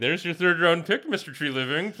there's your third round pick, Mr. Tree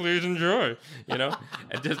Living. Please enjoy. And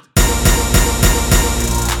just.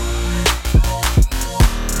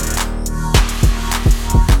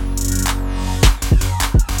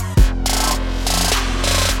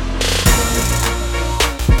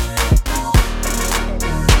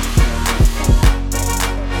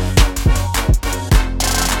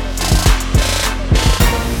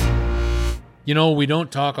 We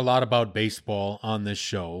don't talk a lot about baseball on this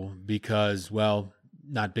show because, well,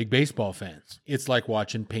 not big baseball fans. It's like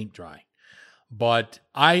watching paint dry. But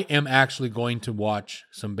I am actually going to watch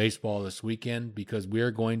some baseball this weekend because we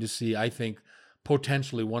are going to see, I think,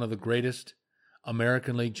 potentially one of the greatest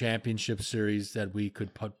American League Championship Series that we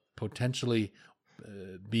could potentially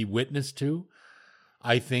be witness to.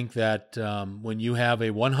 I think that when you have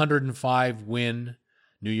a 105-win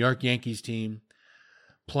New York Yankees team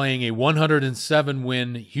playing a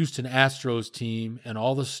 107-win Houston Astros team and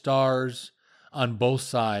all the stars on both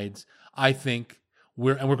sides, I think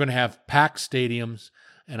we're going to have packed stadiums,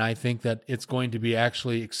 and I think that it's going to be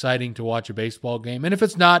actually exciting to watch a baseball game. And if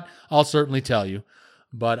it's not, I'll certainly tell you.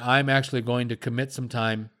 But I'm actually going to commit some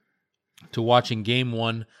time to watching Game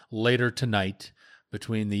 1 later tonight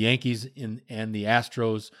between the Yankees and the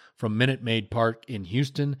Astros from Minute Maid Park in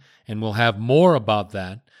Houston, and we'll have more about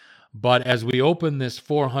that. But as we open this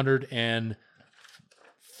 405th,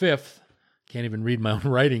 can't even read my own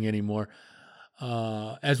writing anymore,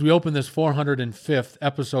 as we open this 405th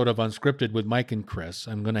episode of Unscripted with Mike and Chris,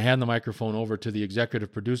 I'm going to hand the microphone over to the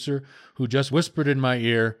executive producer who just whispered in my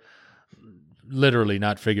ear, literally,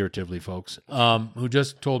 not figuratively, folks, who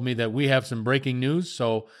just told me that we have some breaking news.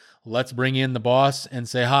 So let's bring in the boss and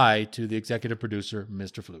say hi to the executive producer,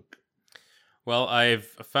 Mr. Fluke. Well, I've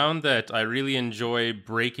found that I really enjoy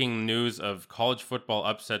breaking news of college football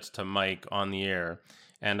upsets to Mike on the air,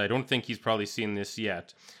 and I don't think he's probably seen this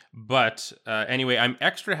yet. But anyway, I'm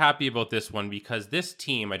extra happy about this one because this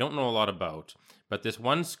team I don't know a lot about, but this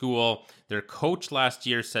one school, their coach last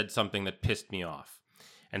year said something that pissed me off.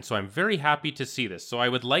 And so I'm very happy to see this. So I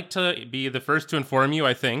would like to be the first to inform you,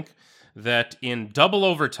 I think, that in double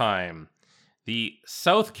overtime, the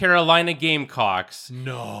South Carolina Gamecocks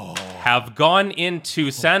have gone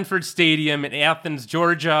into Sanford Stadium in Athens,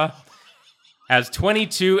 Georgia as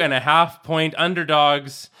 22.5-point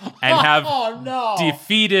underdogs and have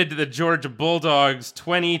defeated the Georgia Bulldogs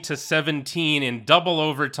 20-17 in double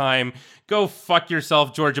overtime. Go fuck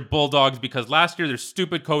yourself, Georgia Bulldogs, because last year their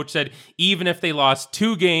stupid coach said even if they lost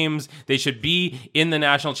 2 games, they should be in the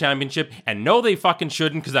national championship. And no, they fucking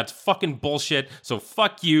shouldn't, because that's fucking bullshit. So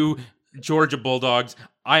fuck you, Georgia Bulldogs.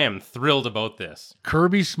 I am thrilled about this.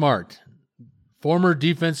 Kirby Smart, former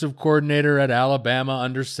defensive coordinator at Alabama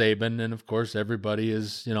under Saban, and of course everybody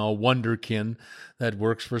is, a wonderkin that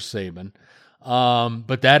works for Saban.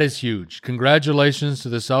 But that is huge. Congratulations to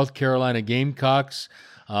the South Carolina Gamecocks.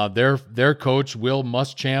 Their coach, Will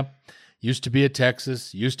Muschamp, used to be at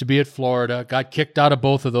Texas, used to be at Florida, got kicked out of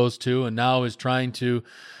both of those two, and now is trying to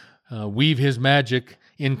weave his magic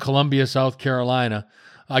in Columbia, South Carolina.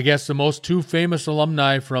 I guess the most 2 famous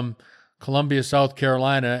alumni from Columbia, South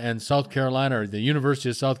Carolina, and South Carolina, or the University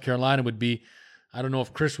of South Carolina, would be, I don't know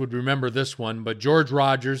if Chris would remember this one, but George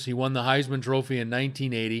Rogers, he won the Heisman Trophy in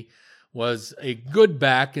 1980, was a good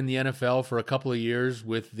back in the NFL for a couple of years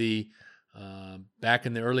with the, back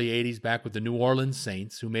in the early 80s, back with the New Orleans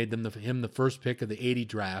Saints, who made him the first pick of the 80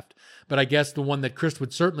 draft. But I guess the one that Chris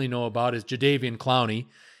would certainly know about is Jadeveon Clowney.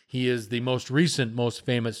 He is the most recent, most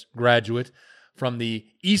famous graduate from the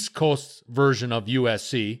East Coast version of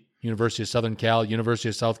USC, University of Southern Cal, University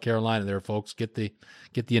of South Carolina there, folks. Get the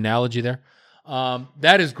analogy there.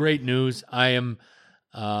 That is great news. I am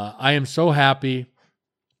so happy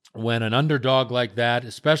when an underdog like that,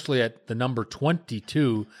 especially at the number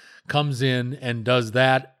 22, comes in and does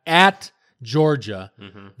that at Georgia.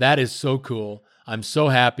 Mm-hmm. That is so cool. I'm so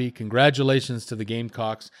happy. Congratulations to the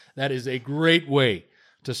Gamecocks. That is a great way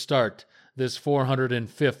to start this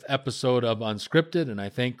 405th episode of Unscripted, and I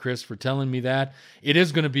thank Chris for telling me that. It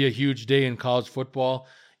is going to be a huge day in college football.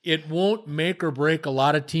 It won't make or break a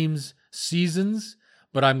lot of teams' seasons,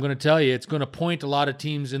 but I'm going to tell you, it's going to point a lot of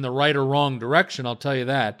teams in the right or wrong direction, I'll tell you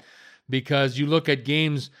that, because you look at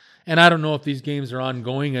games, and I don't know if these games are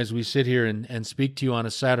ongoing as we sit here and speak to you on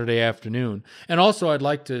a Saturday afternoon. And also, I'd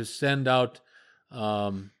like to send out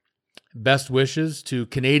best wishes to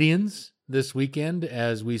Canadians this weekend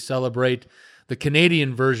as we celebrate the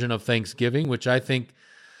Canadian version of Thanksgiving, which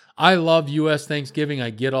I love U.S. Thanksgiving.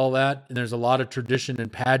 I get all that. And there's a lot of tradition and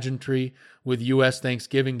pageantry with U.S.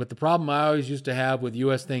 Thanksgiving. But the problem I always used to have with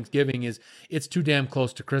U.S. Thanksgiving is it's too damn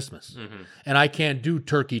close to Christmas. Mm-hmm. And I can't do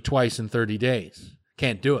turkey twice in 30 days.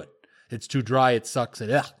 Can't do it. It's too dry. It sucks.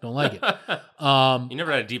 Don't like it. You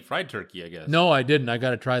never had a deep fried turkey, I guess. No, I didn't. I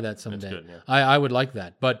got to try that someday. That's good, yeah. I would like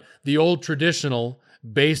that. But the old traditional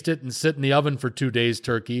baste it and sit in the oven for 2 days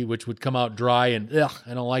turkey, which would come out dry and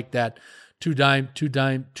I don't like that. Two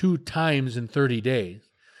times in 30 days.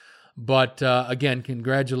 But again,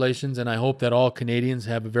 congratulations, and I hope that all Canadians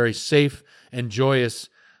have a very safe and joyous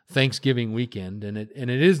Thanksgiving weekend. And it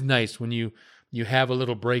is nice when you have a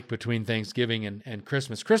little break between Thanksgiving and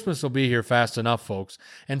Christmas. Christmas will be here fast enough, folks.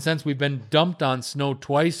 And since we've been dumped on snow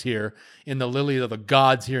twice here in the Lily of the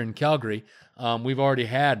Gods here in Calgary, we've already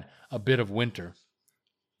had a bit of winter.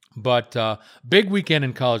 But big weekend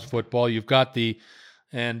in college football. You've got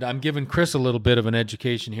and I'm giving Chris a little bit of an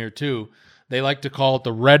education here too. They like to call it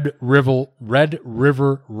the Red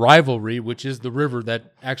River Rivalry, which is the river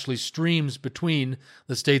that actually streams between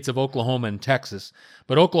the states of Oklahoma and Texas.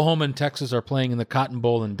 But Oklahoma and Texas are playing in the Cotton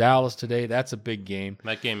Bowl in Dallas today. That's a big game.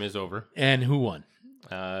 That game is over. And who won?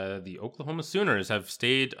 The Oklahoma Sooners have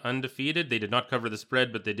stayed undefeated. They did not cover the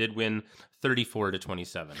spread, but they did win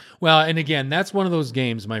 34-27. Well, and again, that's one of those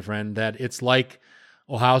games, my friend, that it's like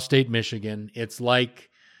Ohio State, Michigan. It's like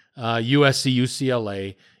USC,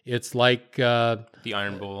 UCLA. It's like the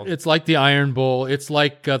Iron Bowl. It's like the Iron Bowl. It's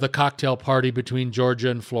like the cocktail party between Georgia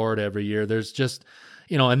and Florida every year. There's just,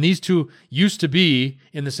 and these two used to be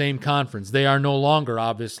in the same conference. They are no longer,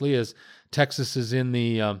 obviously, as Texas is in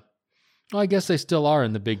the I guess they still are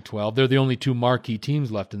in the Big 12. They're the only two marquee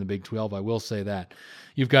teams left in the Big 12, I will say that.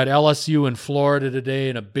 You've got LSU in Florida today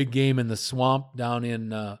in a big game in the Swamp down in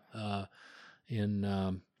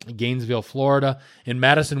Gainesville, Florida. In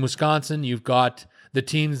Madison, Wisconsin, you've got the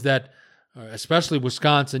teams that, especially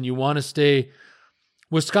Wisconsin, you want to stay.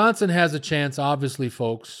 Wisconsin has a chance, obviously,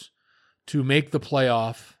 folks, to make the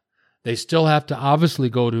playoff. They still have to obviously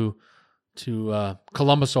go to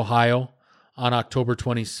Columbus, Ohio, on October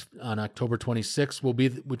 26th,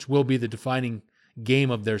 which will be the defining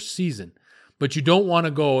game of their season. But you don't want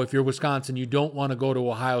to go, if you're Wisconsin, you don't want to go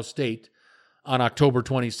to Ohio State on October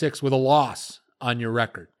 26th with a loss on your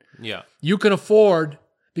record. Yeah. You can afford,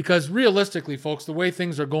 because realistically, folks, the way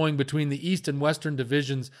things are going between the East and Western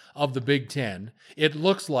divisions of the Big Ten, it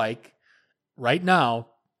looks like right now,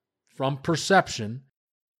 from perception,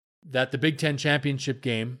 that the Big Ten championship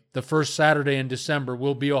game, the first Saturday in December,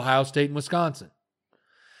 will be Ohio State and Wisconsin.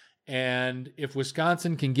 And if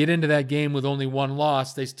Wisconsin can get into that game with only one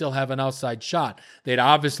loss, they still have an outside shot. They'd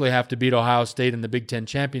obviously have to beat Ohio State in the Big Ten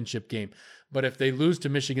championship game. But if they lose to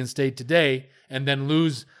Michigan State today and then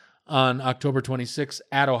lose on October 26th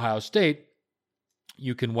at Ohio State,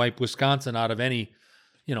 you can wipe Wisconsin out of any,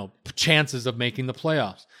 chances of making the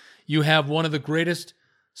playoffs. You have one of the greatest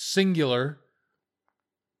singular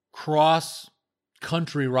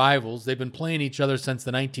cross-country rivals. They've been playing each other since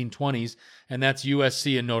the 1920s, and that's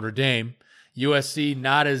USC and Notre Dame. USC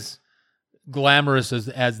not as glamorous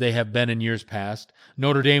as they have been in years past.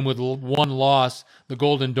 Notre Dame with one loss, the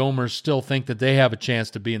Golden Domers still think that they have a chance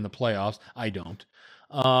to be in the playoffs. I don't.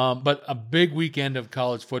 But a big weekend of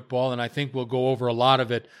college football, and I think we'll go over a lot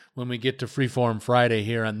of it when we get to Freeform Friday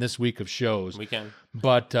here on this week of shows. We can.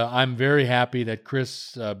 But I'm very happy that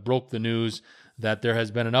Chris broke the news that there has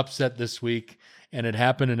been an upset this week, and it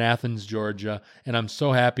happened in Athens, Georgia. And I'm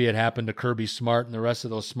so happy it happened to Kirby Smart and the rest of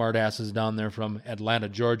those smart asses down there from Atlanta,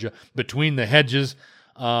 Georgia, between the hedges.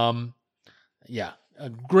 A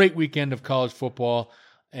great weekend of college football,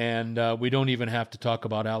 and we don't even have to talk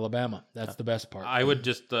about Alabama. That's the best part. I would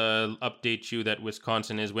just update you that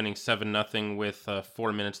Wisconsin is winning 7-0 with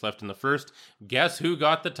 4 minutes left in the first. Guess who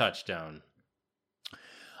got the touchdown?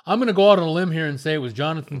 I'm going to go out on a limb here and say it was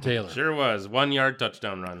Jonathan Taylor. Sure was. 1-yard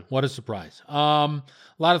touchdown run. What a surprise. A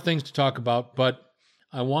lot of things to talk about, but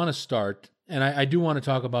I want to start, and I do want to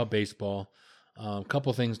talk about baseball. A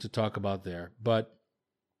couple things to talk about there. But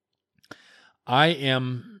I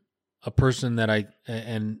am a person that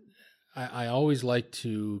I always like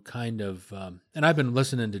to kind of, and I've been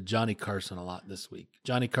listening to Johnny Carson a lot this week.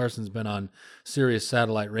 Johnny Carson's been on Sirius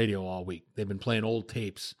Satellite Radio all week. They've been playing old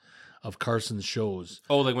tapes of Carson's shows.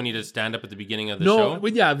 Oh, like when he did stand up at the beginning of the show? No,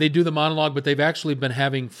 yeah, they do the monologue, but they've actually been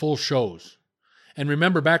having full shows. And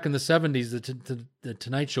remember, back in the 70s, the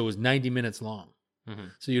Tonight Show was 90 minutes long. Mm-hmm.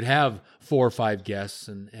 So you'd have 4 or 5 guests,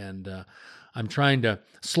 and I'm trying to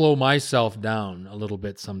slow myself down a little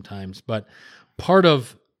bit sometimes. But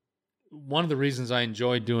one of the reasons I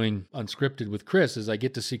enjoy doing Unscripted with Chris is I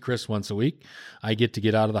get to see Chris once a week. I get to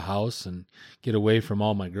get out of the house and get away from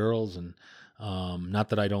all my girls, and not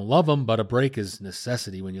that I don't love them, but a break is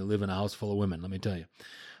necessity when you live in a house full of women, let me tell you.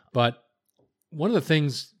 But one of the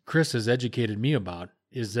things Chris has educated me about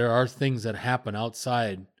is there are things that happen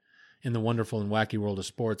outside in the wonderful and wacky world of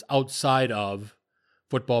sports outside of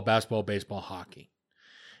football, basketball, baseball, hockey.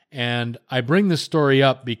 And I bring this story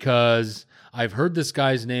up because I've heard this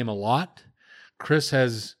guy's name a lot. Chris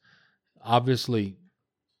has obviously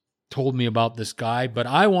told me about this guy, but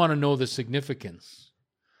I want to know the significance.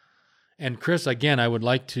 And Chris, again, I would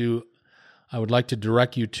like to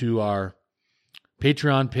direct you to our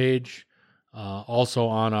Patreon page, also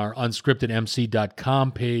on our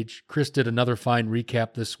unscriptedmc.com page. Chris did another fine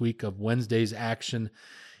recap this week of Wednesday's action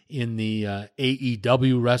in the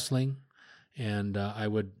AEW wrestling, and I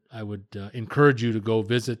would encourage you to go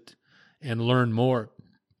visit and learn more,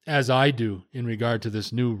 as I do, in regard to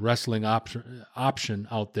this new wrestling option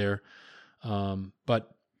out there.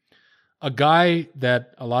 But a guy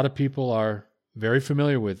that a lot of people are very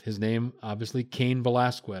familiar with, his name, obviously, Cain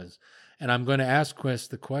Velasquez. And I'm going to ask Chris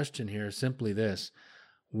the question here, simply this.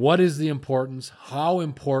 What is the importance? How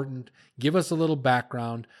important? Give us a little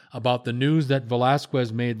background about the news that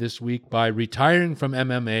Velasquez made this week by retiring from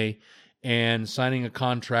MMA and signing a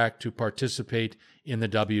contract to participate in the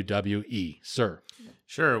WWE. Sir.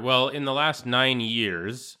 Sure. Well, in the last 9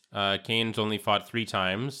 years, Cain's only fought 3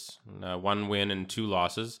 times, 1 win and 2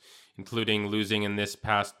 losses, including losing in this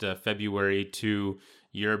past February to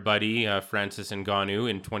your buddy Francis Ngannou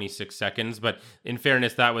in 26 seconds. But in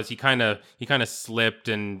fairness, that was he kind of slipped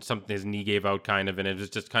and his knee gave out kind of, and it was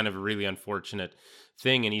just kind of a really unfortunate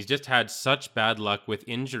thing. And he's just had such bad luck with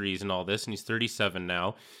injuries and all this, and he's 37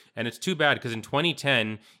 now. And it's too bad because in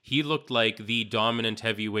 2010, he looked like the dominant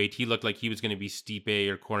heavyweight. He looked like he was going to be Stipe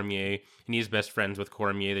or Cormier, and he's best friends with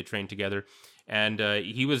Cormier. They trained together. And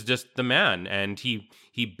he was just the man. And he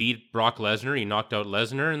beat Brock Lesnar. He knocked out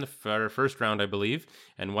Lesnar in the first round, I believe,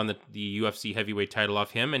 and won the UFC heavyweight title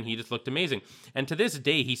off him. And he just looked amazing. And to this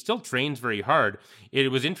day, he still trains very hard.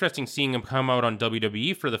 It was interesting seeing him come out on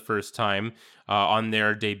WWE for the first time on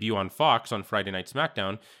their debut on Fox on Friday Night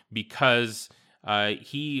SmackDown, because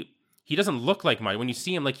he doesn't look like Mike. When you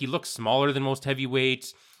see him, like, he looks smaller than most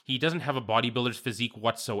heavyweights. He doesn't have a bodybuilder's physique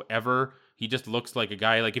whatsoever. He just looks like a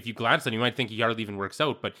guy, like, if you glance at him, you might think he hardly even works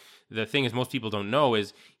out. But the thing is, most people don't know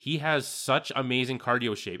is he has such amazing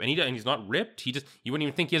cardio shape. And he's not ripped. You wouldn't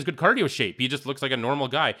even think he has good cardio shape. He just looks like a normal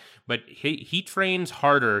guy. But he trains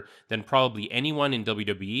harder than probably anyone in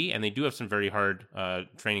WWE. And they do have some very hard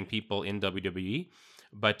training people in WWE.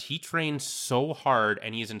 But he trains so hard,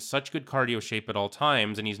 and he's in such good cardio shape at all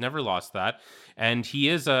times, and he's never lost that. And he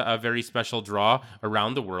is a very special draw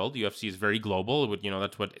around the world. UFC is very global.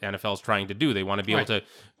 That's what NFL is trying to do. They want to be able to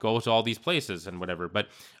go to all these places and whatever. But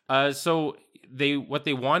so what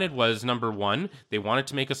they wanted was, number one, they wanted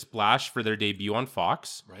to make a splash for their debut on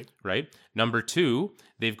Fox. Right. Number two,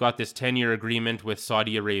 they've got this 10-year agreement with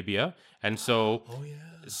Saudi Arabia, and so. Oh, yeah.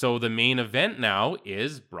 So the main event now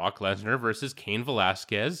is Brock Lesnar versus Cain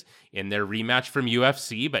Velasquez in their rematch from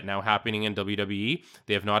UFC, but now happening in WWE.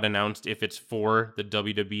 They have not announced if it's for the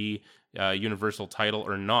WWE Universal title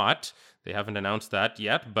or not. They haven't announced that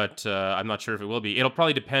yet, but I'm not sure if it will be. It'll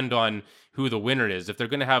probably depend on who the winner is. If they're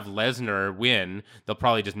going to have Lesnar win, they'll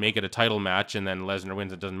probably just make it a title match, and then Lesnar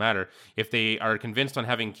wins. It doesn't matter. If they are convinced on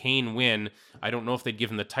having Cain win, I don't know if they'd give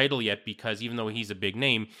him the title yet, because even though he's a big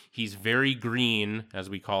name, he's very green, as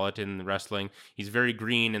we call it in wrestling. He's very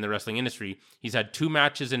green in the wrestling industry. He's had 2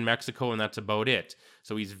 matches in Mexico, and that's about it.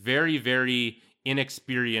 So he's very, very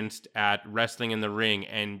inexperienced at wrestling in the ring,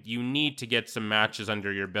 and you need to get some matches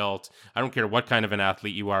under your belt. I don't care what kind of an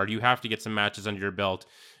athlete you are. You have to get some matches under your belt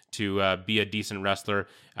to be a decent wrestler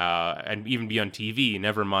and even be on TV,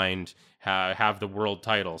 never mind have the world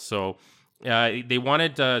title. So they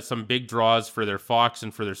wanted some big draws for their Fox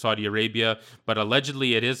and for their Saudi Arabia, but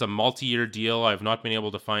allegedly it is a multi-year deal. I've not been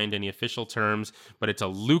able to find any official terms, but it's a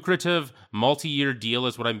lucrative multi-year deal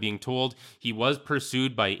is what I'm being told. He was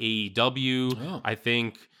pursued by AEW, I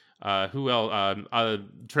think. Who else?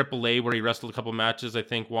 AAA, where he wrestled a couple matches, I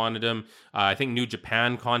think, wanted him. I think New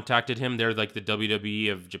Japan contacted him. They're like the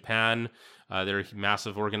WWE of Japan. They're a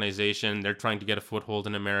massive organization. They're trying to get a foothold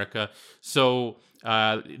in America. So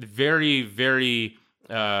very, very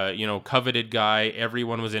coveted guy.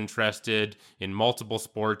 Everyone was interested in multiple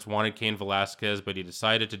sports, wanted Cain Velasquez, but he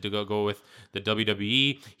decided to go with the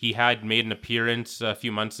WWE. He had made an appearance a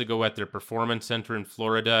few months ago at their performance center in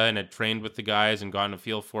Florida and had trained with the guys and gotten a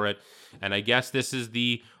feel for it. And I guess this is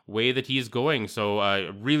the way that he's going. So I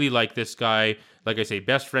really like this guy. Like I say,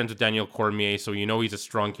 best friends with Daniel Cormier, so he's a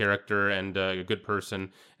strong character and a good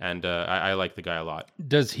person, and I like the guy a lot.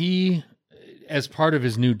 Does he, as part of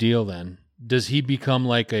his new deal then, does he become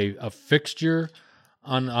like a fixture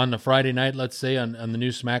on the Friday night, let's say, on the new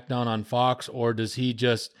SmackDown on Fox, or does he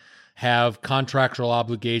just have contractual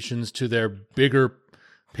obligations to their bigger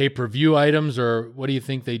pay-per-view items, or what do you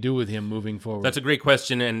think they do with him moving forward? That's a great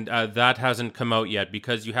question, and that hasn't come out yet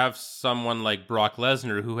because you have someone like Brock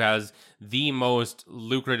Lesnar who has the most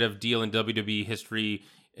lucrative deal in WWE history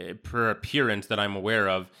per appearance that I'm aware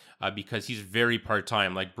of, because he's very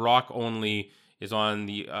part-time. Like Brock only is on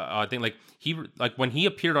the I think like when he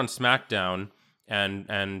appeared on SmackDown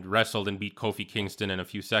and wrestled and beat Kofi Kingston in a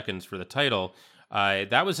few seconds for the title.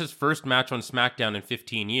 That was his first match on SmackDown in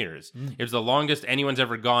 15 years. It was the longest anyone's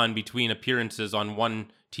ever gone between appearances on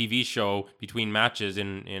one TV show between matches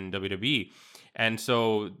in WWE. And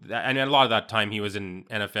so, and a lot of that time he was in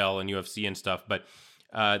NFL and UFC and stuff, but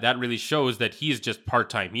that really shows that he's just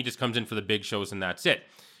part-time. He just comes in for the big shows and that's it.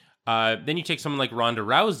 Then you take someone like Ronda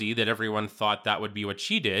Rousey that everyone thought that would be what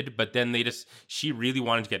she did, but then she really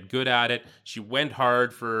wanted to get good at it. She went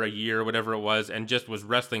hard for a year, whatever it was, and just was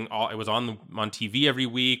wrestling it was on TV every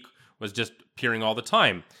week, was just appearing all the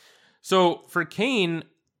time. So for Kane,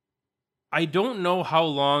 I don't know how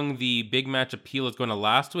long the big match appeal is going to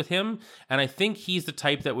last with him, and I think he's the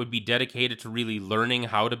type that would be dedicated to really learning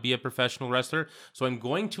how to be a professional wrestler. So I'm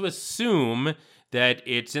going to assume that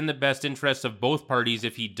it's in the best interest of both parties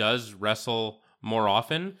if he does wrestle more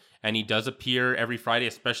often and he does appear every Friday,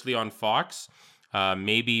 especially on Fox.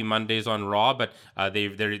 Maybe Mondays on Raw, but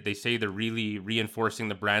they say they're really reinforcing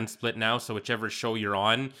the brand split now. So whichever show you're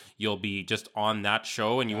on, you'll be just on that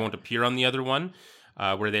show and you won't appear on the other one,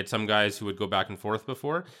 where they had some guys who would go back and forth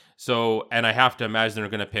before. So, and I have to imagine they're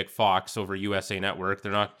going to pick Fox over USA Network.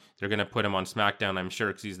 They're going to put him on SmackDown, I'm sure,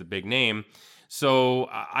 because he's the big name. So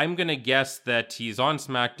I'm going to guess that he's on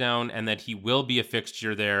SmackDown and that he will be a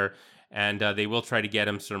fixture there, and they will try to get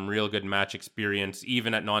him some real good match experience,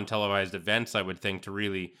 even at non-televised events, I would think, to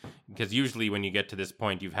really, because usually when you get to this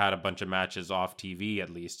point, you've had a bunch of matches off TV at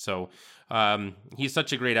least. So he's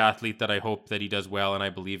such a great athlete that I hope that he does well, and I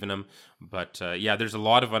believe in him. But yeah, there's a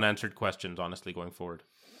lot of unanswered questions, honestly, going forward.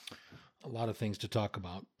 A lot of things to talk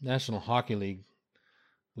about. National Hockey League,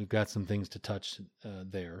 we've got some things to touch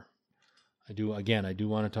there. I do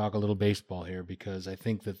want to talk a little baseball here because I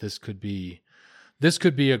think that this could be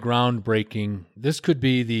a groundbreaking. This could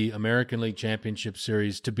be the American League Championship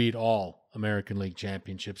Series to beat all American League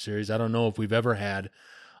Championship Series. I don't know if we've ever had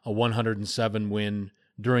a 107 win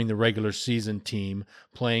during the regular season team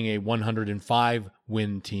playing a 105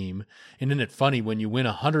 win team. And isn't it funny when you win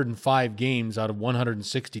 105 games out of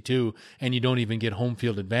 162 and you don't even get home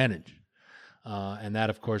field advantage? And that,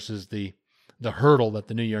 of course, is the hurdle that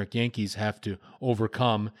the New York Yankees have to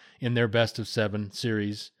overcome in their best-of-7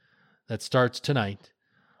 series that starts tonight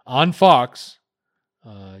on Fox,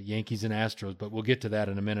 Yankees and Astros, but we'll get to that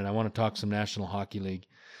in a minute. I want to talk some National Hockey League.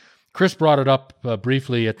 Chris brought it up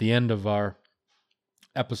briefly at the end of our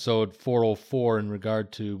episode 404 in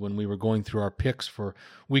regard to when we were going through our picks for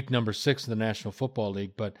week number 6 of the National Football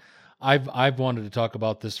League, but I've wanted to talk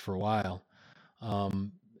about this for a while.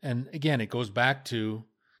 And again, it goes back to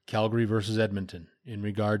Calgary versus Edmonton in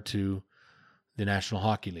regard to the National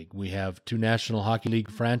Hockey League. We have 2 National Hockey League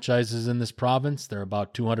franchises in this province. They're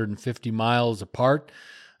about 250 miles apart.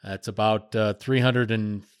 It's about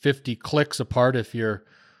 350 clicks apart if you're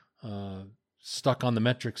stuck on the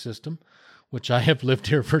metric system, which I have lived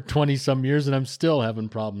here for 20-some years and I'm still having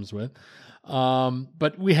problems with.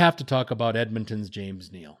 But we have to talk about Edmonton's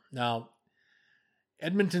James Neal. Now,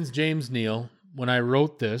 Edmonton's James Neal, when I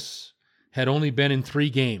wrote this, had only been in 3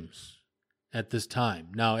 games at this time.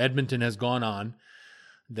 Now, Edmonton has gone on.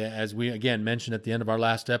 As we, again, mentioned at the end of our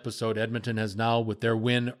last episode, Edmonton has now, with their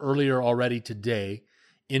win earlier already today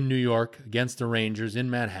in New York against the Rangers in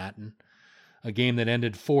Manhattan, a game that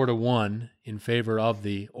ended 4-1 in favor of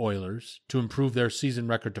the Oilers to improve their season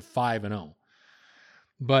record to 5-0.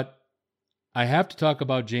 But I have to talk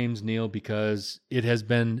about James Neal because it has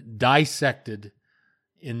been dissected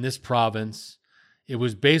in this province. It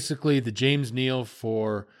was basically the James Neal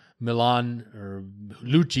for Milan or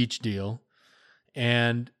Lucic deal,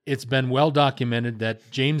 and it's been well documented that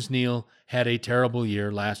James Neal had a terrible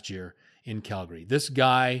year last year in Calgary. This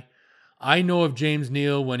guy, I know of James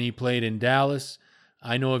Neal when he played in Dallas.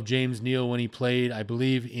 I know of James Neal when he played, I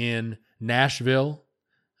believe, in Nashville.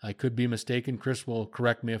 I could be mistaken. Chris will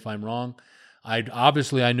correct me if I'm wrong. I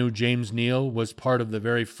knew James Neal was part of the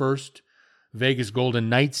very first Vegas Golden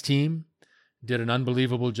Knights team. Did an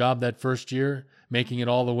unbelievable job that first year, making it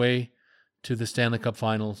all the way to the Stanley Cup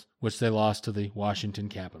Finals, which they lost to the Washington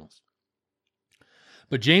Capitals.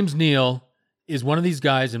 But James Neal is one of these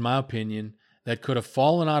guys, in my opinion, that could have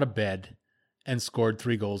fallen out of bed and scored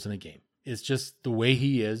 3 goals in a game. It's just the way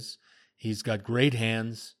he is. He's got great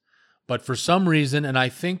hands. But for some reason, and I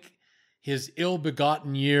think his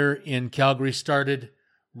ill-begotten year in Calgary started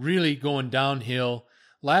really going downhill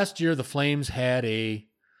last year the Flames had a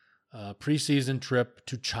preseason trip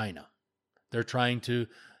to China. They're trying to,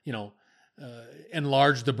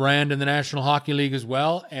 enlarge the brand in the National Hockey League as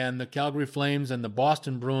well. And the Calgary Flames and the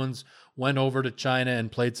Boston Bruins went over to China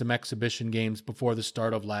and played some exhibition games before the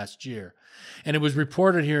start of last year. And it was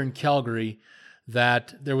reported here in Calgary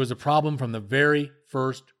that there was a problem from the very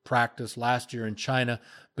first practice last year in China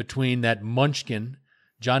between that munchkin,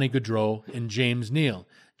 Johnny Gaudreau, and James Neal.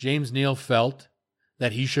 James Neal felt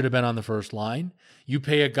that he should have been on the first line. You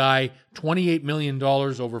pay a guy $28 million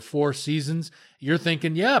over 4 seasons, you're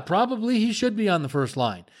thinking, yeah, probably he should be on the first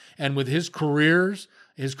line. And with his career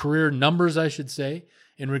numbers, I should say,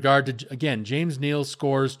 in regard to, again, James Neal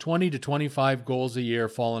scores 20 to 25 goals a year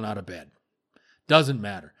falling out of bed. Doesn't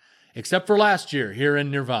matter. Except for last year here in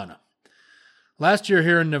Nirvana. Last year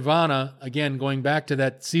here in Nirvana, again, going back to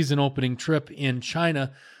that season opening trip in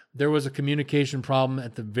China, there was a communication problem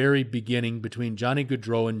at the very beginning between Johnny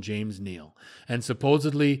Gaudreau and James Neal. And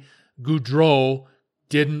supposedly Gaudreau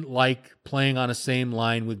didn't like playing on the same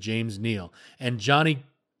line with James Neal. And Johnny,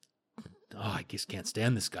 I just can't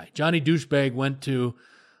stand this guy. Johnny Douchebag went to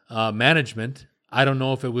management. I don't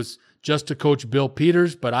know if it was just to coach Bill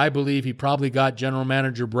Peters, but I believe he probably got general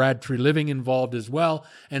manager Brad Treliving involved as well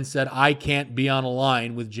and said, I can't be on a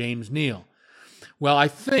line with James Neal. Well, I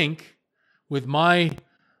think with my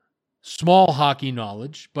small hockey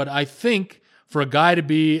knowledge, but I think for a guy to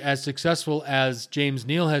be as successful as James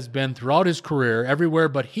Neal has been throughout his career, everywhere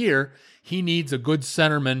but here, he needs a good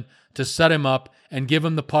centerman to set him up and give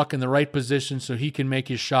him the puck in the right position so he can make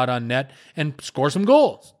his shot on net and score some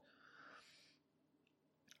goals.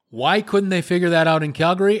 Why couldn't they figure that out in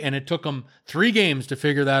Calgary? And it took them 3 games to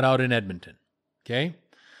figure that out in Edmonton. Okay?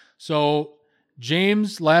 So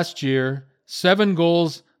James last year, 7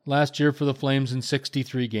 goals last year for the Flames in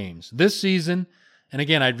 63 games. This season, and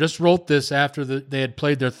again, I just wrote this after they had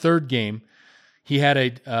played their 3rd game. He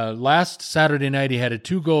had last Saturday night, he had a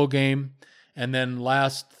 2-goal game. And then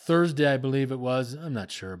last Thursday, I believe it was, I'm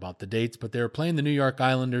not sure about the dates, but they were playing the New York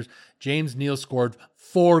Islanders. James Neal scored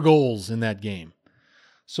 4 goals in that game.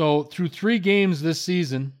 So through 3 games this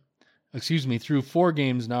season, through 4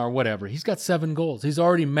 games now or whatever, he's got 7 goals. He's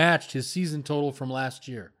already matched his season total from last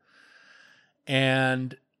year.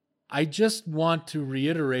 And I just want to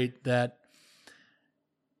reiterate that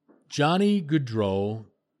Johnny Gaudreau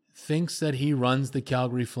thinks that he runs the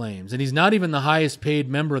Calgary Flames. And he's not even the highest paid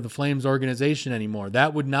member of the Flames organization anymore.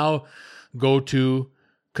 That would now go to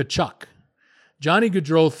Tkachuk. Johnny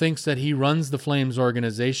Gaudreau thinks that he runs the Flames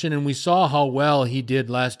organization, and we saw how well he did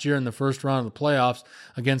last year in the first round of the playoffs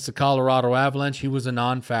against the Colorado Avalanche. He was a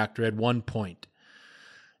non-factor at 1 point.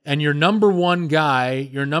 And your number one guy,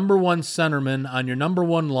 your number one centerman on your number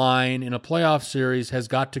one line in a playoff series has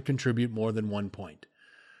got to contribute more than 1 point.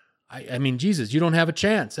 I mean, Jesus, you don't have a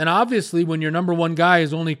chance. And obviously, when your number one guy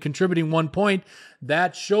is only contributing 1 point,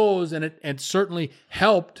 that shows, and it certainly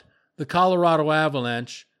helped the Colorado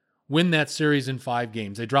Avalanche win that series in 5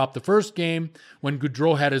 games. They dropped the first game when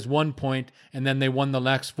Gaudreau had his 1 point, and then they won the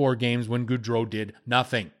next 4 games when Gaudreau did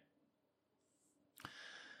nothing.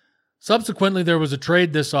 Subsequently, there was a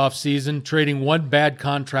trade this offseason, trading one bad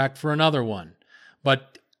contract for another one.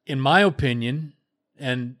 But in my opinion,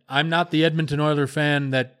 and I'm not the Edmonton Oilers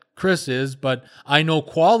fan that Chris is, but I know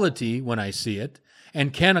quality when I see it.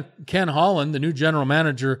 And Ken Holland, the new general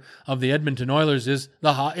manager of the Edmonton Oilers, is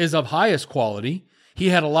of highest quality. He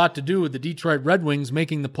had a lot to do with the Detroit Red Wings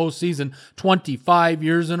making the postseason 25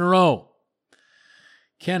 years in a row.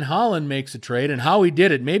 Ken Holland makes a trade, and how he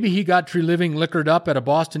did it, maybe he got Treliving liquored up at a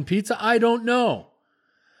Boston Pizza, I don't know.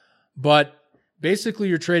 But basically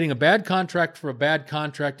you're trading a bad contract for a bad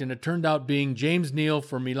contract, and it turned out being James Neal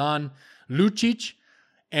for Milan Lucic.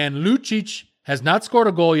 And Lucic has not scored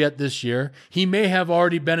a goal yet this year. He may have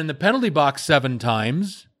already been in the penalty box 7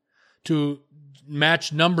 times to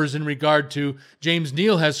match numbers in regard to James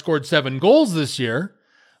Neal has scored 7 goals this year.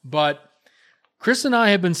 But Chris and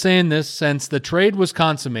I have been saying this since the trade was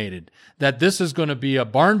consummated, that this is going to be a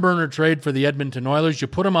barn burner trade for the Edmonton Oilers. You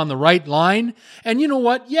put them on the right line. And you know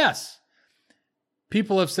what? Yes.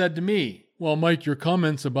 People have said to me, well, Mike, your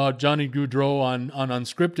comments about Johnny Gaudreau on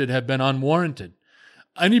Unscripted have been unwarranted.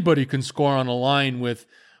 Anybody can score on a line with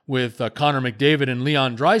Connor McDavid and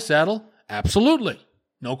Leon Draisaitl. Absolutely.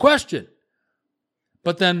 No question.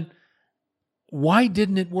 But then why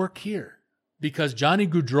didn't it work here? Because Johnny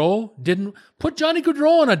Gaudreau didn't put Johnny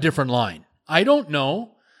Gaudreau on a different line. I don't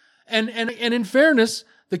know. And in fairness,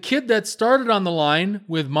 the kid that started on the line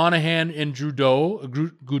with Monahan and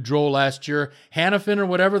Gaudreau last year, Hannafin or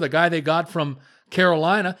whatever, the guy they got from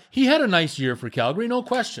Carolina, he had a nice year for Calgary, no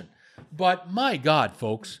question. But my God,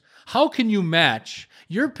 folks, How can you match?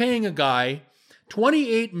 You're paying a guy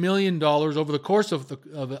 $28 million over the course of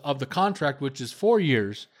the contract, which is 4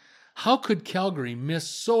 years. How could Calgary miss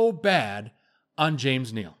so bad on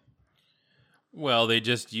James Neal? Well, they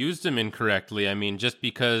just used him incorrectly. I mean, just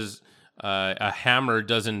because a hammer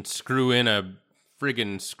doesn't screw in a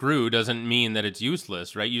friggin' screw doesn't mean that it's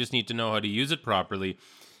useless, right? You just need to know how to use it properly.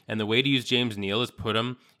 And the way to use James Neal is put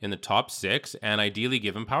him in the top 6 and ideally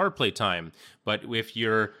give him power play time. But if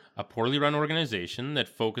you're a poorly run organization that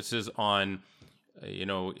focuses on,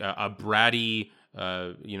 a bratty,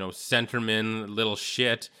 centerman little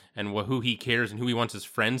shit and who he cares and who he wants his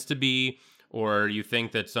friends to be, or you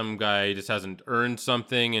think that some guy just hasn't earned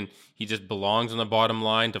something and he just belongs on the bottom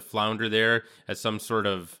line to flounder there as some sort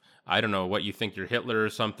of, I don't know what you think, you're Hitler or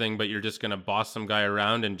something, but you're just going to boss some guy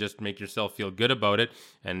around and just make yourself feel good about it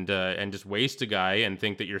and just waste a guy and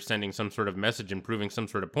think that you're sending some sort of message and proving some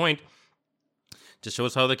sort of point. Just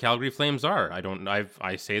shows how the Calgary Flames are.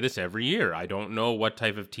 I say this every year. I don't know what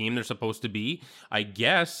type of team they're supposed to be. I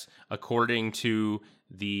guess, according to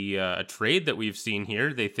the trade that we've seen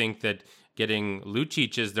here, they think that getting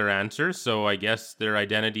Lucic is their answer. So I guess their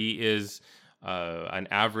identity is an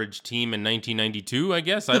average team in 1992, I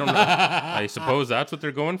guess. I don't know. I suppose that's what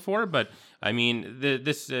they're going for. But, I mean,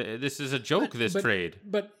 this is a joke, this trade.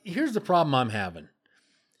 But here's the problem I'm having.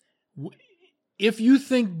 If you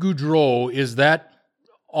think Gaudreau is that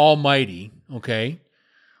almighty, okay,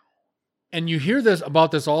 and you hear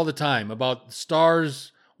about this all the time, about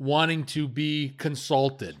stars wanting to be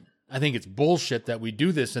consulted. I think it's bullshit that we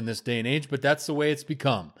do this in this day and age, but that's the way it's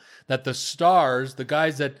become. That the stars, the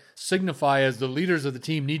guys that signify as the leaders of the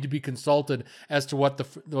team, need to be consulted as to what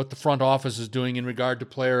the front office is doing in regard to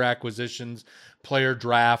player acquisitions, player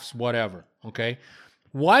drafts, whatever, okay?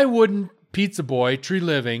 Why wouldn't Pizza Boy, Tree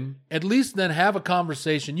Living, at least then have a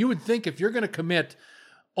conversation? You would think if you're going to commit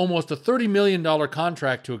almost a $30 million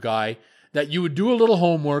contract to a guy, that you would do a little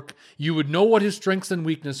homework, you would know what his strengths and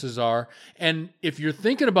weaknesses are, and if you're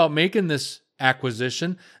thinking about making this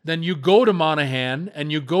acquisition, then you go to Monahan and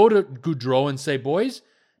you go to Gaudreau and say, boys,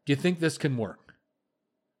 do you think this can work?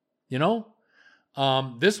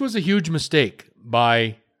 This was a huge mistake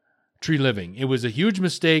by Tree Living. It was a huge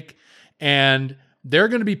mistake, and they're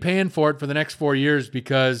going to be paying for it for the next 4 years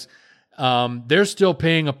because they're still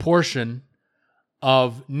paying a portion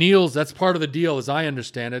of Neal's. That's part of the deal, as I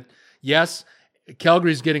understand it. Yes,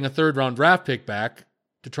 Calgary's getting a third-round draft pick back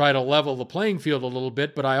to try to level the playing field a little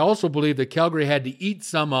bit, but I also believe that Calgary had to eat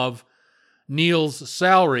some of Neal's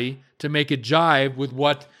salary to make it jive with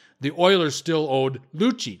what the Oilers still owed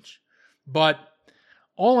Lucic. But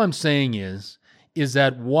all I'm saying is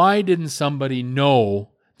that why didn't somebody know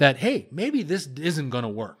that, hey, maybe this isn't going to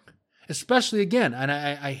work? Especially, again, and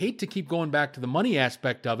I hate to keep going back to the money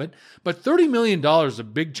aspect of it, but $30 million is a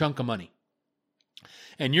big chunk of money.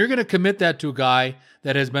 And you're going to commit that to a guy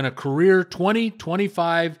that has been a career 20,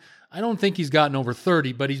 25, I don't think he's gotten over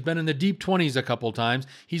 30, but he's been in the deep 20s a couple times.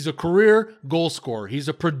 He's a career goal scorer. He's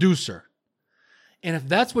a producer. And if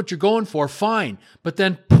that's what you're going for, fine. But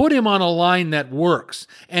then put him on a line that works.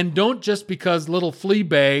 And don't just because little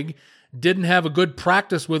Fleabag didn't have a good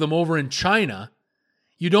practice with him over in China,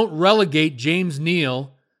 you don't relegate James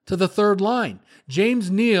Neal to the third line.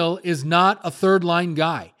 James Neal is not a third line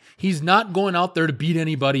guy. He's not going out there to beat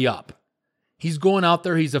anybody up. He's going out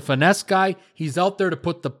there, he's a finesse guy. He's out there to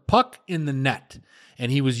put the puck in the net.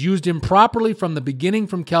 And he was used improperly from the beginning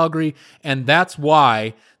from Calgary, and that's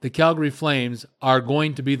why the Calgary Flames are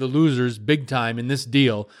going to be the losers big time in this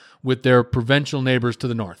deal with their provincial neighbors to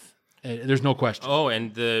the north. There's no question. Oh,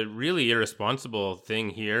 and the really irresponsible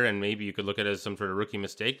thing here, and maybe you could look at it as some sort of rookie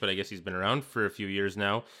mistake, but I guess he's been around for a few years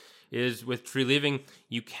now, is with Tree Living,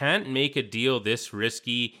 you can't make a deal this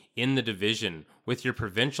risky in the division with your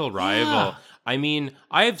provincial rival. Yeah. I mean,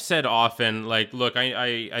 I've said often, like, look,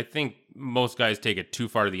 I think most guys take it too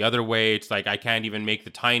far the other way. It's like I can't even make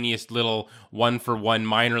the tiniest little 1-for-1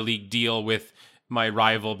 minor league deal with my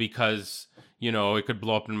rival because, it could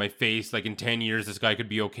blow up in my face. Like in 10 years, this guy could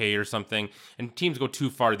be okay or something. And teams go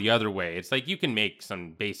too far the other way. It's like you can make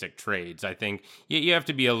some basic trades. I think you have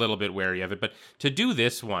to be a little bit wary of it. But to do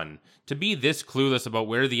this one, to be this clueless about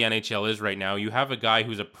where the NHL is right now, you have a guy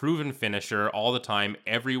who's a proven finisher all the time,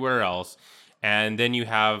 everywhere else. And then you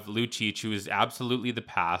have Lucic, who is absolutely the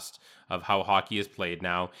past of how hockey is played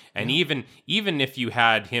now. And even if you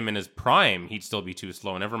had him in his prime, he'd still be too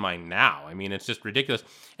slow. Never mind now. I mean, it's just ridiculous.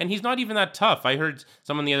 And he's not even that tough. I heard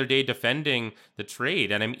someone the other day defending the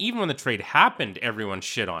trade. And even when the trade happened, everyone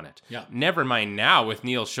shit on it. Yeah. Never mind now with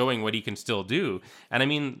Neil showing what he can still do. And I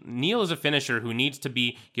mean, Neil is a finisher who needs to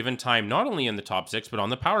be given time not only in the top six, but on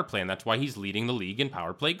the power play. And that's why he's leading the league in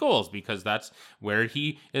power play goals, because that's where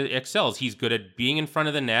he excels. He's good at being in front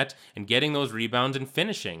of the net and getting those rebounds and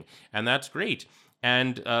finishing. And that's great.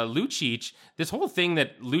 And Lucic, this whole thing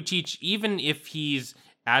that Lucic, even if he's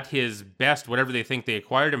at his best, whatever they think they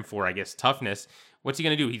acquired him for, I guess, toughness, what's he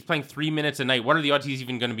going to do? He's playing 3 minutes a night. What are the odds he's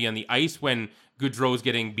even going to be on the ice when Gaudreau's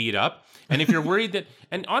getting beat up? And if you're worried that,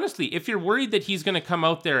 and honestly, if you're worried that he's going to come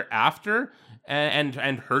out there after and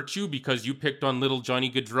hurt you because you picked on little Johnny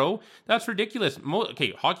Gaudreau, that's ridiculous.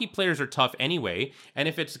 Okay, hockey players are tough anyway. And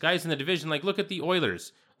if it's guys in the division, like look at the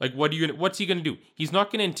Oilers. Like, what's he going to do? He's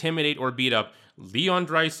not going to intimidate or beat up Leon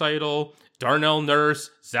Draisaitl, Darnell Nurse,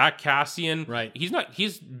 Zach Kassian. Right.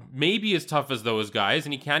 He's maybe as tough as those guys,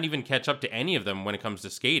 and he can't even catch up to any of them when it comes to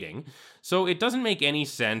skating. So it doesn't make any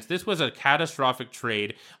sense. This was a catastrophic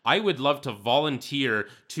trade. I would love to volunteer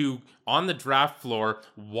to, on the draft floor,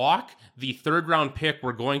 walk the third-round pick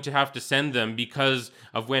we're going to have to send them because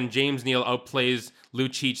of when James Neal outplays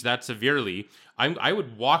Lucic that severely. I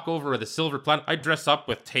would walk over the silver planet. I'd dress up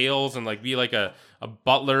with tails and like be like a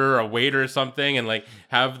butler or a waiter or something, and like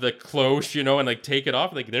have the cloche, and like take it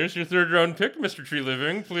off. Like, there's your third round pick, Mr. Tree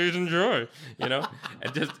Living. Please enjoy. And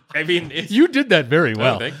just, I mean, you did that very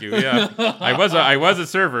well. Oh, thank you. Yeah, I was a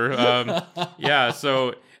server. Yeah,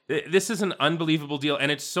 so. This is an unbelievable deal,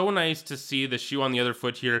 and it's so nice to see the shoe on the other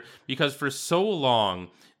foot here, because for so long,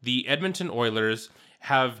 the Edmonton Oilers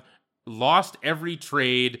have lost every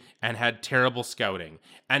trade and had terrible scouting.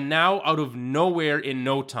 And now, out of nowhere in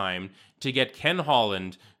no time, to get Ken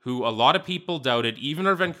Holland, who a lot of people doubted, even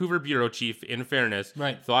our Vancouver bureau chief, in fairness,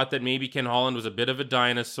 thought that maybe Ken Holland was a bit of a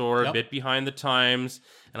dinosaur, a bit behind the times.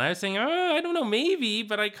 And I was saying, I don't know, maybe,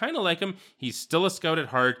 but I kind of like him. He's still a scout at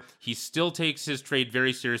heart. He still takes his trade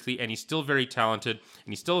very seriously, and he's still very talented,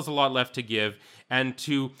 and he still has a lot left to give. And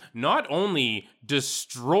to not only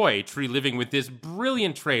destroy Tree Living with this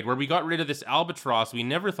brilliant trade where we got rid of this albatross we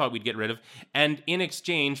never thought we'd get rid of, and in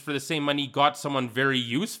exchange for the same money got someone very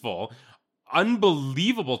useful.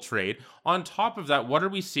 Unbelievable trade. On top of that, what are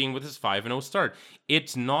we seeing with his 5-0 start?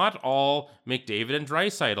 It's not all McDavid and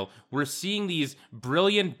Draisaitl. We're seeing these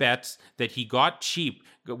brilliant bets that he got cheap,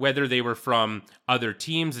 whether they were from other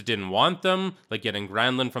teams that didn't want them, like getting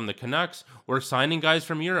Granlund from the Canucks, or signing guys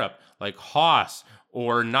from Europe, like Haas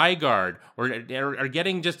or Nygaard, or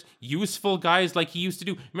getting just useful guys like he used to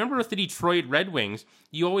do. Remember with the Detroit Red Wings,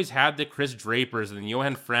 you always had the Chris Drapers and the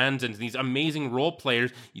Johan Franz and these amazing role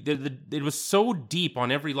players. It was so deep on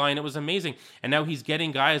every line. It was amazing. And now he's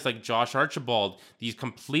getting guys like Josh Archibald, these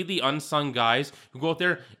completely unsung guys who go out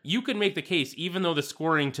there. You can make the case, even though the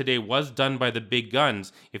scoring today was done by the big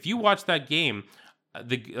guns. If you watch that game,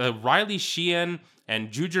 the Riley Sheehan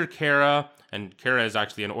and Jujhar Khaira, and Khaira is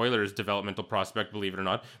actually an Oilers developmental prospect, believe it or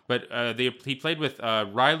not. But he played with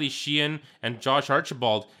Riley Sheehan and Josh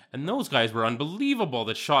Archibald, and those guys were unbelievable.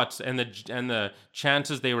 The shots and the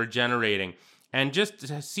chances they were generating, and just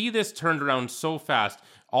to see this turned around so fast.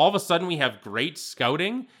 All of a sudden, we have great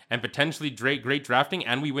scouting and potentially great drafting,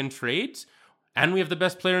 and we win trades. And we have the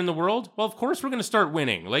best player in the world? Well, of course we're going to start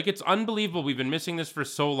winning. Like, it's unbelievable. We've been missing this for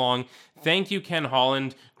so long. Thank you, Ken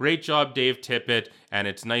Holland. Great job, Dave Tippett. And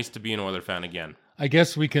it's nice to be an Oiler fan again. I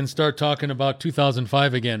guess we can start talking about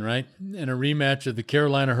 2005 again, right? In a rematch of the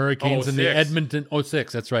Carolina Hurricanes and the Edmonton...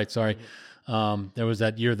 06, that's right, sorry. There was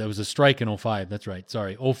that year, there was a strike in 05, that's right,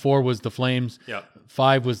 sorry. 04 was the Flames. Yeah.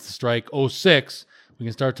 5 was the strike. 06... we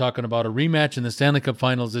can start talking about a rematch in the Stanley Cup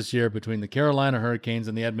Finals this year between the Carolina Hurricanes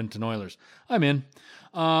and the Edmonton Oilers. I'm in.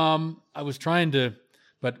 I was trying to,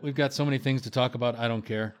 but we've got so many things to talk about. I don't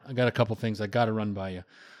care. I got a couple things I got to run by you.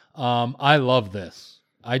 I love this.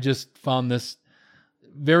 I just found this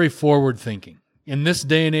very forward thinking. In this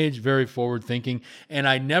day and age, very forward thinking. And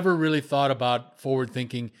I never really thought about forward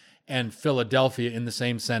thinking and Philadelphia in the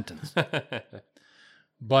same sentence.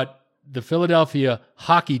 But the Philadelphia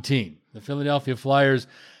hockey team, the Philadelphia Flyers,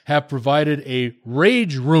 have provided a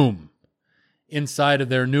rage room inside of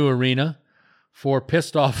their new arena for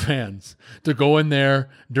pissed off fans to go in there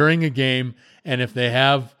during a game, and if they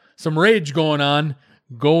have some rage going on,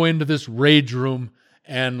 go into this rage room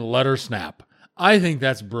and let her snap. I think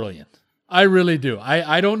that's brilliant. I really do.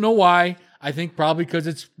 I don't know why. I think probably because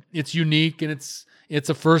it's unique and it's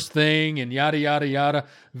a first thing and yada, yada, yada.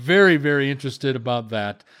 Very, very interested about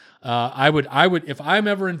that. I would, if I'm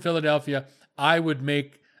ever in Philadelphia, I would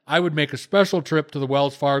make a special trip to the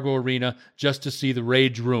Wells Fargo Arena just to see the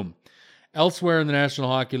Rage Room. Elsewhere in the National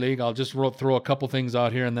Hockey League, I'll just throw a couple things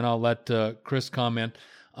out here, and then I'll let Chris comment.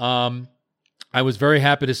 I was very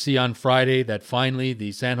happy to see on Friday that finally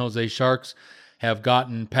the San Jose Sharks have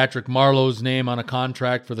gotten Patrick Marleau's name on a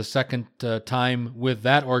contract for the second time with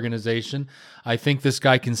that organization. I think this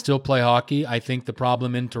guy can still play hockey. I think the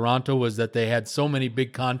problem in Toronto was that they had so many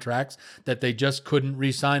big contracts that they just couldn't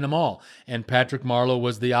re-sign them all. And Patrick Marleau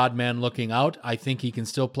was the odd man looking out. I think he can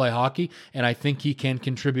still play hockey, and I think he can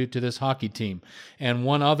contribute to this hockey team. And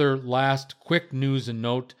one other last quick news and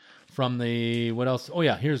note from the, what else? Oh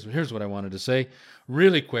yeah, here's what I wanted to say.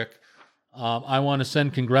 Really quick, I want to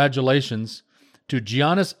send congratulations to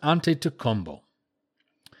Giannis Antetokounmpo.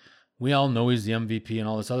 We all know he's the MVP and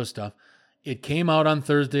all this other stuff. It came out on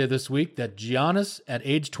Thursday of this week that Giannis, at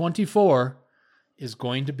age 24, is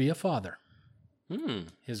going to be a father.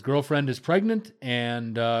 His girlfriend is pregnant,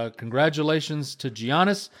 and congratulations to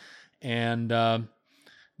Giannis. And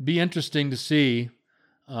be interesting to see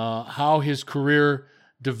how his career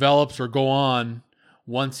develops or go on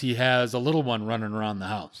once he has a little one running around the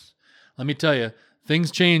house. Let me tell you,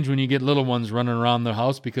 things change when you get little ones running around the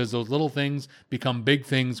house, because those little things become big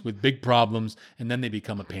things with big problems, and then they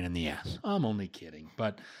become a pain in the ass. I'm only kidding.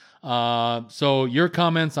 But so your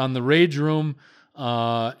comments on the Rage Room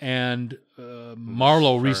and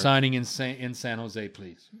Marleau re-signing in San Jose,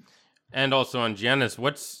 please. And also on Giannis,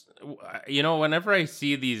 whenever I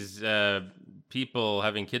see these people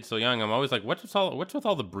having kids so young, I'm always like, what's with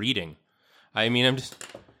all the breeding? I mean,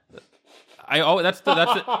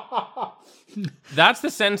 that's the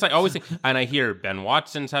sentence I always think. And I hear Ben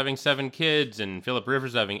Watson's having 7 kids, and Philip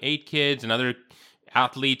Rivers having 8 kids, and other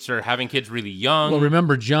athletes are having kids really young. Well,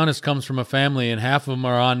 remember, Giannis comes from a family, and half of them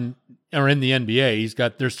are in the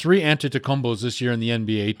NBA. There's 3 Antetokounmpos this year in the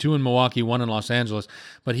NBA, 2 in Milwaukee, 1 in Los Angeles.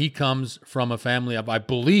 But he comes from a family of, I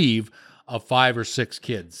believe, of 5 or 6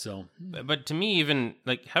 kids. So, but to me, even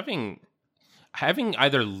like having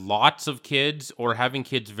either lots of kids or having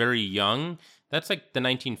kids very young, that's like the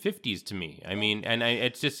 1950s to me. I mean, and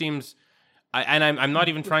it just seems, I'm not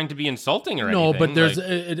even trying to be insulting or anything. No, but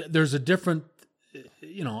there's a different,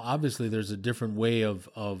 obviously there's a different way of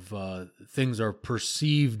things are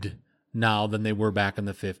perceived now than they were back in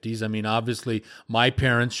the 50s. I mean, obviously my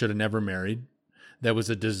parents should have never married. That was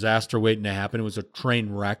a disaster waiting to happen. It was a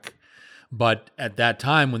train wreck. But at that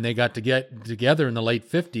time, when they got to get together in the late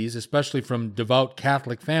 50s, especially from devout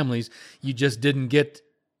Catholic families, you just didn't get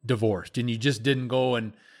divorced, and you just didn't go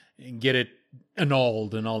and get it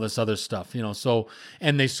annulled and all this other stuff, So,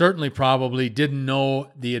 and they certainly probably didn't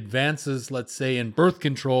know the advances, let's say, in birth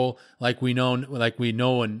control like we know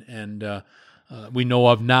and we know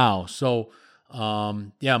of now. So,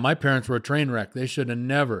 my parents were a train wreck. They should have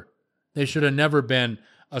never been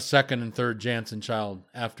a second and third Jansen child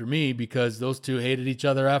after me, because those two hated each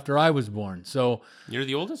other after I was born. So you're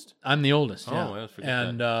the oldest? I'm the oldest. Oh, yeah. I always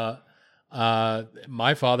forget that.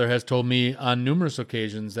 My father has told me on numerous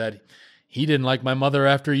occasions that he didn't like my mother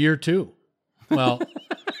after year 2. Well,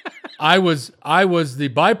 I was the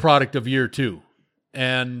byproduct of year 2,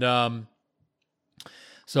 and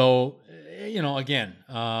so again.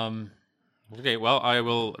 Okay, well, I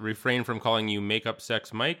will refrain from calling you Makeup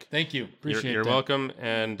Sex Mike. Thank you. Appreciate You're that. welcome.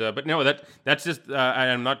 And but no, that's just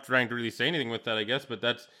I'm not trying to really say anything with that, I guess. But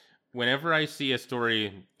that's whenever I see a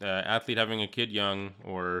story, athlete having a kid young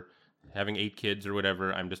or having 8 kids or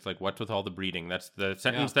whatever, I'm just like, what's with all the breeding? That's the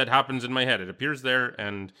sentence that happens in my head. It appears there,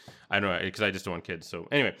 and I don't know, because I just don't want kids. So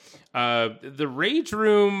anyway, the Rage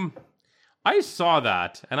Room, I saw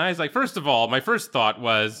that, and I was like, first of all, my first thought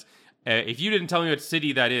was, if you didn't tell me what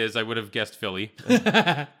city that is, I would have guessed Philly.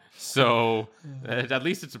 So at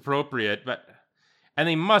least it's appropriate. And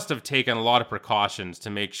they must have taken a lot of precautions to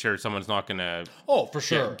make sure someone's not going to for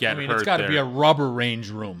sure. get hurt. It's got to be a rubber range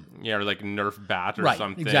room. Yeah, or like Nerf bat or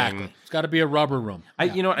something. Exactly. It's got to be a rubber room.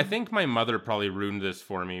 I think my mother probably ruined this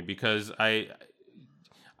for me, because I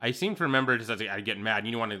seem to remember just like, I get mad.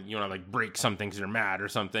 You want to like break something because you're mad or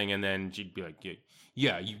something, and then she'd be like,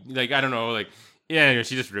 yeah, you like, I don't know, like. Yeah, anyway,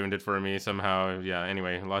 she just ruined it for me somehow. Yeah,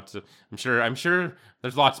 anyway, I'm sure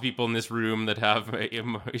there's lots of people in this room that have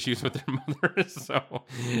issues with their mothers. So,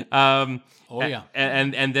 and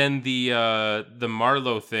then the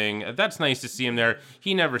Marleau thing. That's nice to see him there.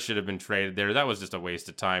 He never should have been traded there. That was just a waste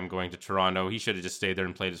of time going to Toronto. He should have just stayed there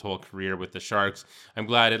and played his whole career with the Sharks. I'm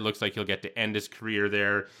glad it looks like he'll get to end his career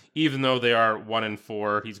there, even though they are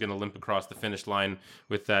 1-4. He's going to limp across the finish line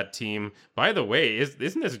with that team. By the way,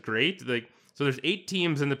 isn't this great? Like. So there's 8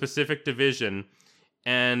 teams in the Pacific Division,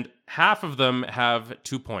 and half of them have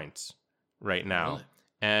 2 points right now, Really?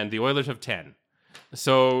 and the Oilers have 10.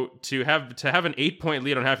 So to have an 8-point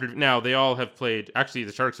lead on half now, they all have played. Actually,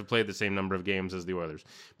 the Sharks have played the same number of games as the Oilers,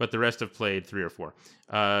 but the rest have played 3 or 4.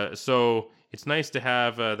 So it's nice to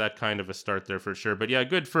have that kind of a start there for sure. But yeah,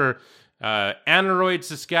 good for Aneroid,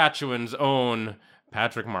 Saskatchewan's own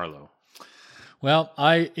Patrick Marleau. Well,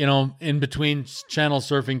 in between channel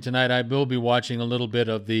surfing tonight, I will be watching a little bit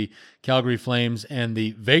of the Calgary Flames and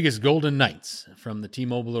the Vegas Golden Knights from the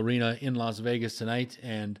T-Mobile Arena in Las Vegas tonight,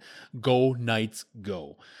 and go Knights,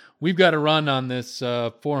 go. We've got to run on this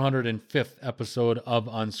 405th episode of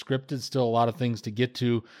Unscripted. Still a lot of things to get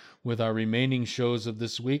to with our remaining shows of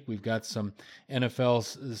this week. We've got some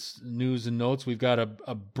NFL news and notes. We've got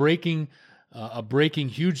a breaking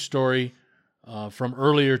huge story from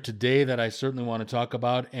earlier today that I certainly want to talk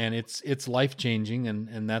about, and it's life-changing,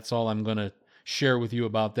 and that's all I'm going to share with you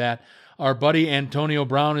about that. Our buddy Antonio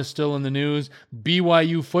Brown is still in the news.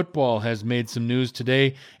 BYU football has made some news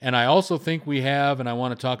today, and I also think we have, and I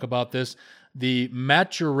want to talk about this, the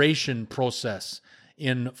maturation process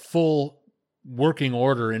in full working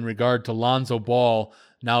order in regard to Lonzo Ball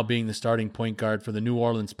now being the starting point guard for the New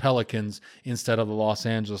Orleans Pelicans instead of the Los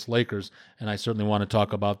Angeles Lakers. And I certainly want to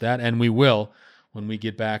talk about that, and we will when we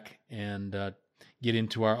get back and get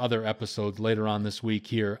into our other episodes later on this week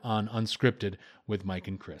here on Unscripted with Mike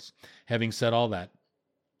and Chris. Having said all that,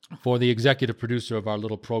 for the executive producer of our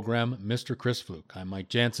little program, Mr. Chris Fluke, I'm Mike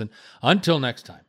Jansen. Until next time,